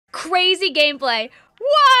crazy gameplay.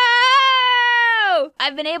 Whoa!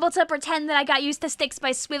 I've been able to pretend that I got used to sticks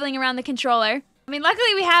by swiveling around the controller. I mean,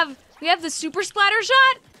 luckily we have the super splatter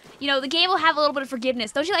shot. You know, the game will have a little bit of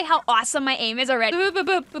forgiveness. Don't you like how awesome my aim is already?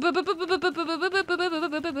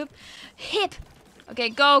 Hip. Okay,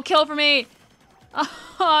 go, kill for me.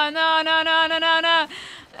 Oh, no, no, no, no, no,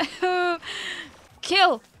 no.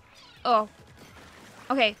 Kill. Oh.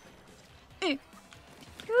 Okay.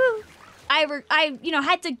 I, you know,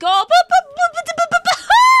 had to go.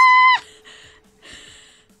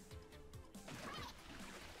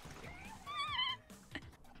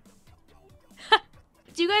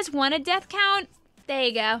 Do you guys want a death count? There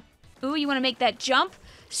you go. Ooh, you want to make that jump?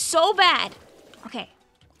 So bad. Okay.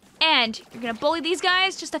 And you're gonna bully these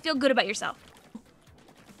guys just to feel good about yourself.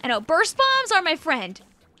 I know, burst bombs are my friend.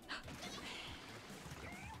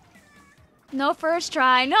 No first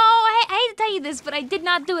try. No, I hate to tell you this, but I did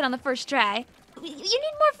not do it on the first try. You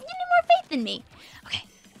need more faith in me. Okay,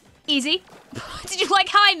 easy. Did you like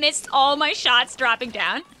how I missed all my shots dropping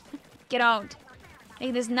down? Get owned.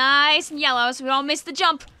 Make this nice and yellow so we don't miss the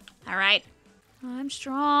jump. All right. I'm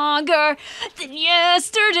stronger than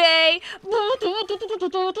yesterday.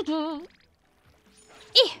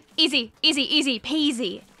 Easy, easy, easy,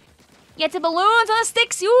 peasy. Get to balloons on the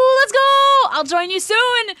sticks. Let's go. I'll join you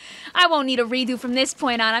soon. I won't need a redo from this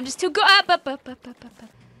point on. I'm just too good. Okay.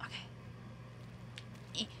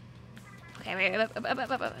 Okay, wait. I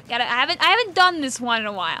haven't done this one in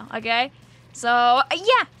a while. Okay, so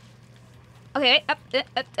yeah. Okay, up.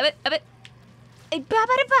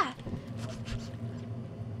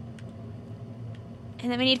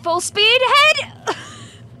 And then we need full speed ahead.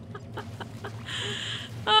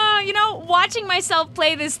 You know, watching myself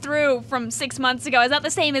play this through from 6 months ago is not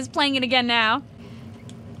the same as playing it again now.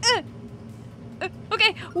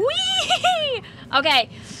 Okay, whee! Okay.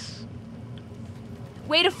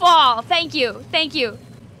 Way to fall, thank you.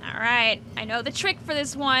 All right, I know the trick for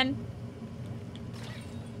this one.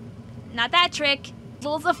 Not that trick.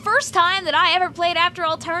 Well, the first time that I ever played After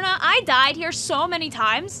Alterna, I died here so many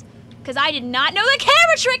times because I did not know the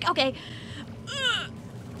camera trick. Okay.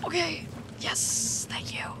 Okay. Yes,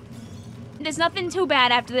 thank you. There's nothing too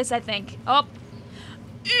bad after this, I think. Oh.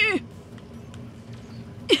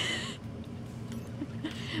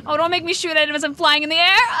 Oh, don't make me shoot at him as I'm flying in the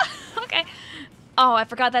air. Okay. Oh, I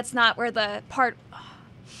forgot that's not where the part...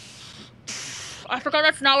 I forgot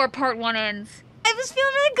that's not where part 1 ends. I was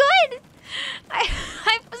feeling really good. I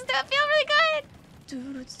was feeling really good.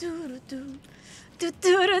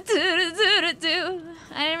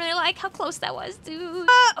 I didn't really like how close that was, dude.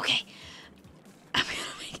 Okay. I'm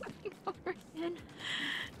gonna make it over again.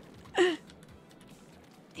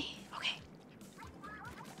 Okay.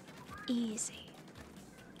 Easy.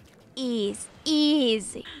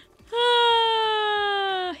 Easy.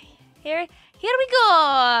 Here we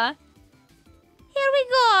go.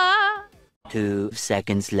 2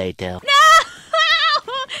 seconds later. No!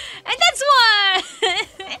 And that's one!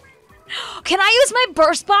 Can I use my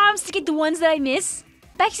burst bombs to get the ones that I miss?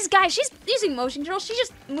 Becky's guys, she's using motion control. She's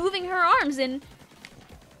just moving her arms in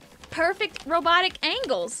perfect robotic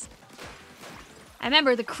angles. I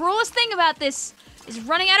remember the cruelest thing about this is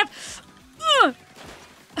running out of...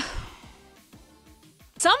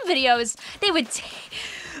 Some videos, they would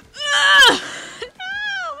oh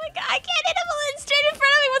my god, I can't hit a balloon straight in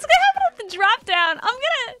front of me. What's gonna happen at the drop down? I'm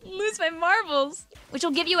gonna lose my marbles. Which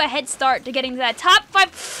will give you a head start to getting to that top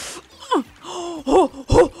 5.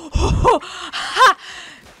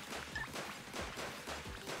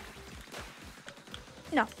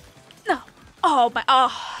 No. Oh,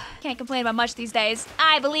 can't complain about much these days.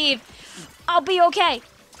 I believe I'll be okay.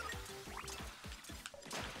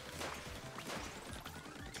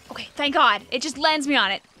 Okay, thank God. It just lands me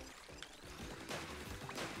on it.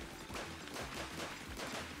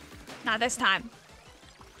 Not this time.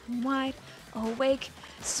 I'm wide awake,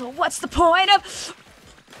 so what's the point of...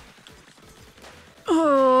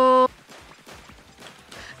 Oh.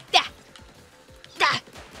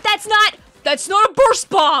 That's not a burst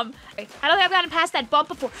bomb! I don't think I've gotten past that bump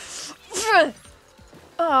before.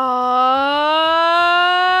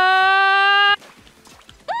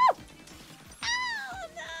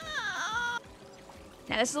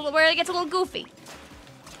 Now this is where it gets a little goofy.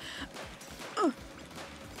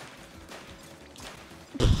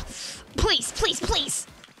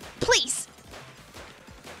 Please.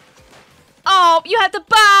 Oh, you have to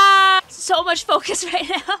buy so much focus right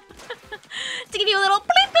now to give you a little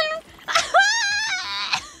bling bling.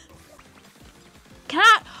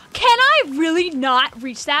 Can I really not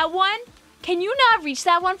reach that one? Can you not reach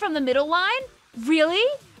that one from the middle line? Really?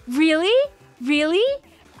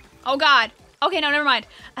 Oh God. Okay, no, never mind.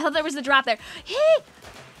 I thought there was the drop there. Hey!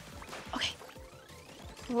 Okay.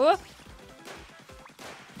 Whoop.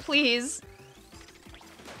 Please.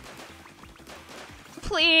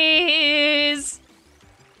 Please.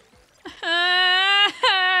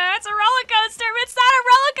 It's a roller coaster. It's not a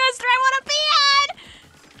roller coaster I want to be on.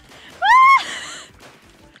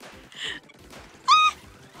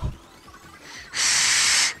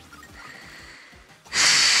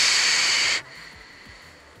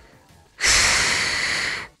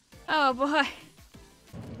 Oh boy.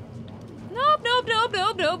 Nope, nope, nope,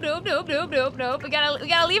 nope, nope, nope, nope, nope, nope, nope. We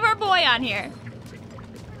gotta leave our boy on here.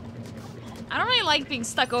 I don't really like being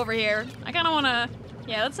stuck over here. I kinda wanna,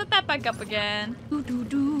 yeah, let's set that back up again.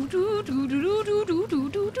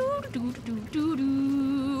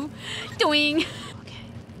 Doing. Okay.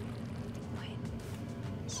 Wait.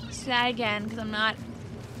 Let's do that again, because I'm not.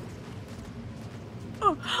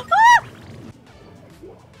 Oh. Ah!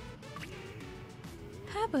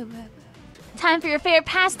 Time for your favorite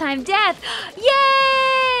pastime, death!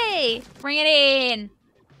 Yay! Bring it in.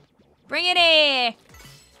 Bring it in.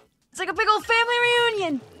 It's like a big old family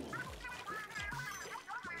reunion.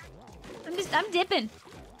 I'm dipping.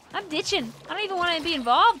 I'm ditching. I don't even want to be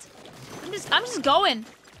involved. I'm just going.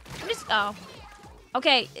 Oh.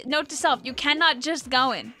 Okay, note to self, you cannot just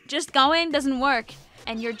going. Just going doesn't work.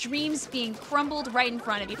 And your dreams being crumbled right in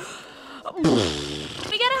front of you.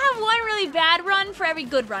 We gotta have one really bad run for every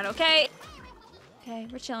good run, okay? Okay,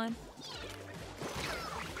 we're chilling.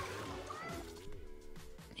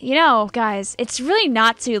 You know, guys, it's really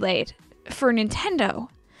not too late for Nintendo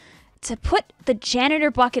to put the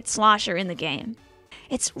janitor bucket slosher in the game.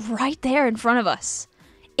 It's right there in front of us.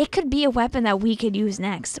 It could be a weapon that we could use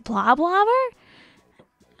next. Bloblobber?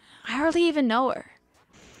 I hardly even know her.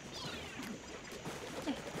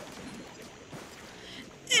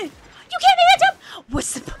 You can't make that jump!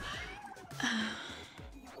 What's the...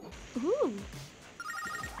 Ooh.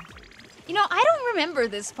 You know, I don't remember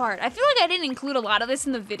this part. I feel like I didn't include a lot of this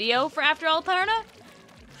in the video for After Alterna.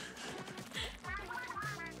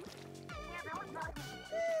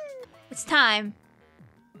 It's time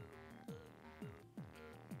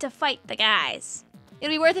to fight the guys.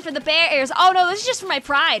 It'll be worth it for the bear ears. Oh no, this is just for my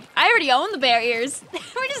pride. I already own the bear ears.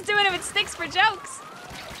 We're just doing it with sticks for jokes.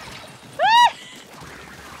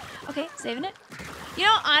 Okay, saving it. You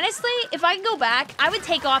know, honestly, if I can go back, I would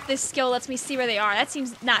take off this skill lets me see where they are. That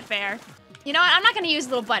seems not fair. You know what? I'm not gonna use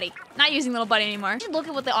little buddy. Not using little buddy anymore. Just look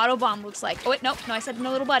at what the auto bomb looks like. Oh wait, nope, no, I said no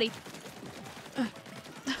little buddy.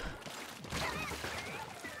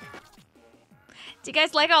 Do you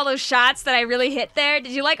guys like all those shots that I really hit there?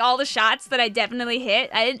 Did you like all the shots that I definitely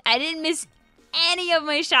hit? I didn't miss any of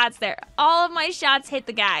my shots there. All of my shots hit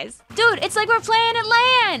the guys. Dude, it's like we're playing at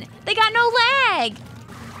LAN. They got no lag.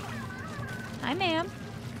 Hi, ma'am.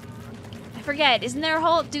 I forget. Isn't there a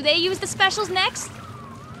whole... Do they use the specials next?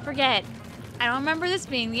 Forget. I don't remember this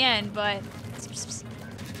being the end, but...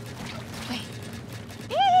 Wait.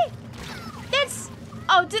 Hey! That's...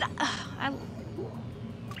 Oh, did I...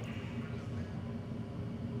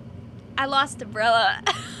 I lost Umbrella.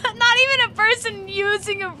 Not even a person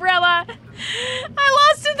using Umbrella.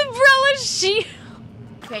 I lost an Umbrella shield.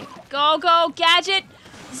 Okay, go, go, Gadget,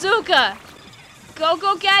 Zuka. Go,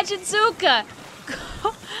 go, Gadget, Zuka.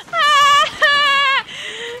 Go.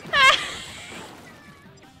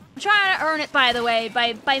 I'm trying to earn it, by the way,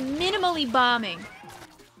 by minimally bombing.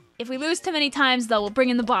 If we lose too many times, though, we'll bring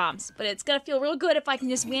in the bombs. But it's gonna feel real good if I can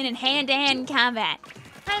just win in hand-to-hand combat.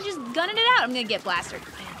 I'm just gunning it out. I'm gonna get blasted.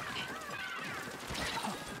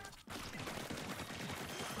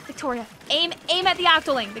 Victoria, aim at the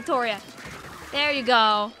Octoling, Victoria. There you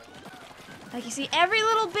go. Like you see, every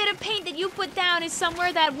little bit of paint that you put down is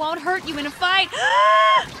somewhere that won't hurt you in a fight.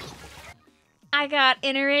 I got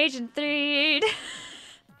Inner Agent 3'd.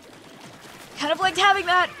 Kind of liked having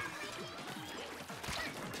that.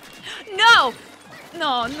 No!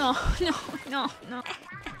 No, no, no, no, no.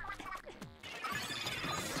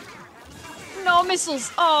 No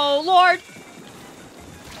missiles. Oh, Lord.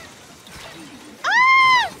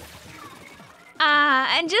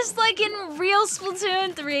 And just like in real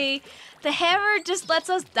Splatoon 3, the hammer just lets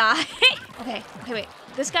us die. Okay, wait.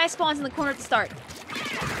 This guy spawns in the corner at the start.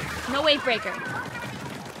 No wave breaker.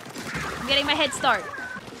 I'm getting my head start.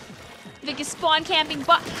 Vic is spawn camping,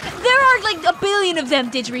 but there are like a billion of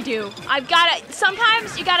them, didgeridoo.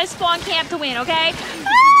 Sometimes you gotta spawn camp to win, okay?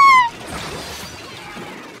 Ah!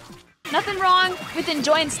 Nothing wrong with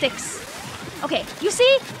enjoying sticks. Okay, you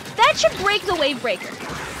see? That should break the wave breaker.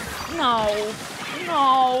 No.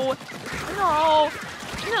 No. No.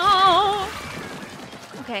 No.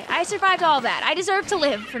 Okay, I survived all that. I deserve to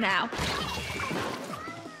live for now.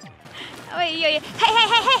 Oh, wait, yeah. Hey.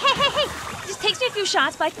 It just takes me a few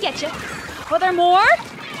shots, but I can get you. Are there more?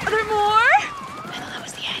 Are there more? I thought that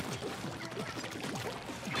was the end.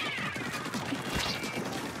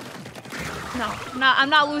 No, I'm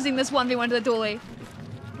not losing this 1v1 to the dually.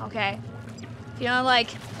 Okay. Feeling like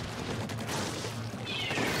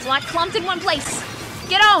it's a lot clumped in one place.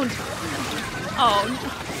 Get owned. Oh.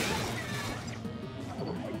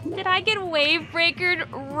 Did I get wave breakered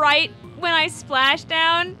right when I splashed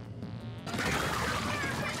down?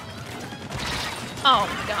 Oh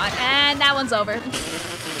my god, and that one's over.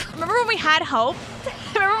 Remember when we had hope?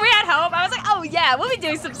 Remember when we had hope? I was like, oh yeah, we'll be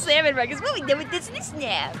doing some salmon records. What we do with this and this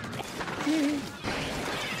now?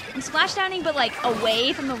 I'm splashdowning, but like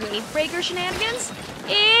away from the wave breaker shenanigans.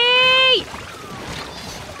 Eee!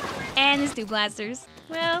 And the stew blasters.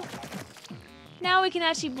 Well, now we can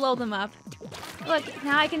actually blow them up. Look,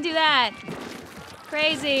 now I can do that.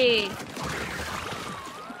 Crazy.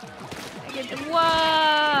 I get the,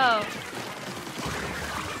 whoa.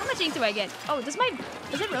 How much ink do I get? Oh, does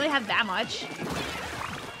it really have that much?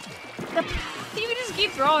 You can just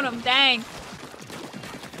keep throwing them, dang.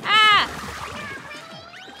 Ah!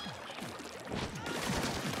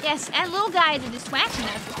 Yes, and little guy is a distraction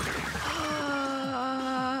us.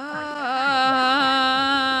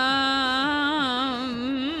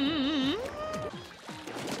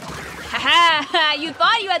 Haha! You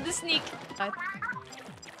thought you had the sneak. I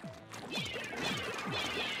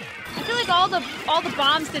feel like all the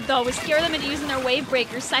bombs did though was scare them into using their wave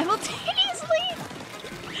breakers simultaneously.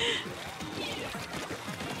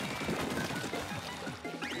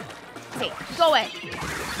 Okay, go away.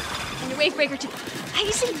 And your wave breaker too.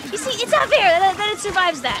 You see, it's not fair that it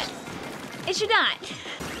survives that. It should not.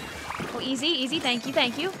 Oh, easy, thank you.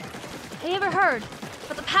 Have you ever heard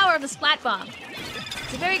about the power of the splat bomb?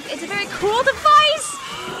 It's a very cool device!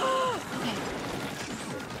 Okay.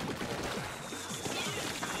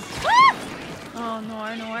 Ah! Oh, nor.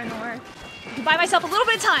 I can buy myself a little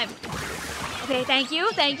bit of time. Okay, thank you.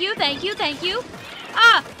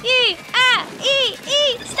 Ah,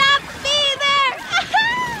 stop being there!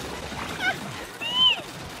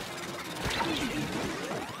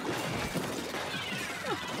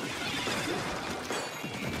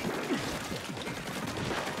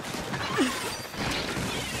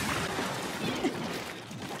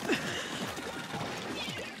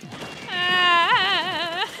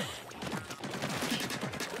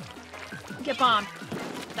 Get bombed.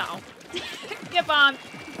 No. Get bombed.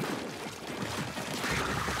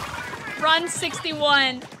 Run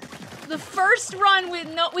 61. The first run with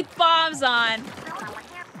bombs on.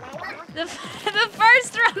 The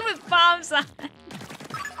first run with bombs on.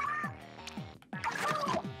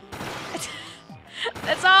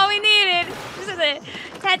 That's all we needed.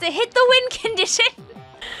 Had to hit the win condition.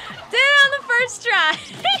 Did it on the first try.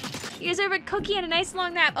 You deserve a cookie and a nice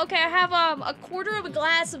long nap. Okay, I have a quarter of a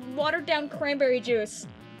glass of watered down cranberry juice.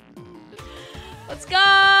 Let's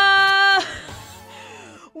go!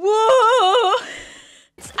 Woo!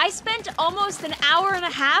 I spent almost an hour and a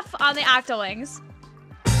half on the Octolings.